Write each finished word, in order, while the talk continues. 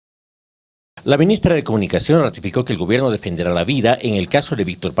La ministra de Comunicación ratificó que el gobierno defenderá la vida en el caso de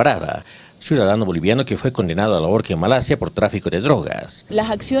Víctor Parada, ciudadano boliviano que fue condenado a la horca en Malasia por tráfico de drogas.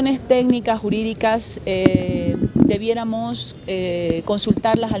 Las acciones técnicas, jurídicas, debiéramos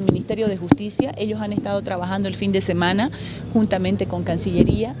consultarlas al Ministerio de Justicia. Ellos han estado trabajando el fin de semana juntamente con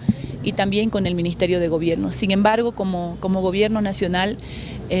Cancillería y también con el Ministerio de Gobierno. Sin embargo, como Gobierno Nacional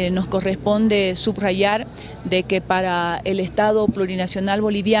nos corresponde subrayar de que para el Estado plurinacional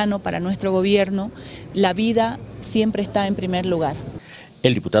boliviano, para nuestro gobierno, la vida siempre está en primer lugar.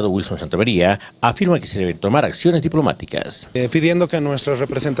 El diputado Wilson Santamaría afirma que se deben tomar acciones diplomáticas. Pidiendo que nuestra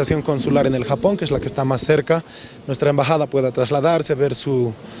representación consular en el Japón, que es la que está más cerca, nuestra embajada pueda trasladarse, ver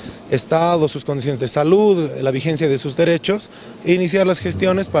su estado, sus condiciones de salud, la vigencia de sus derechos e iniciar las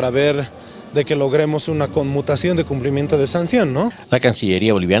gestiones para ver de que logremos una conmutación de cumplimiento de sanción, ¿no? La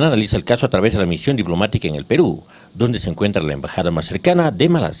Cancillería boliviana analiza el caso a través de la misión diplomática en el Perú, donde se encuentra la embajada más cercana de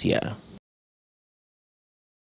Malasia.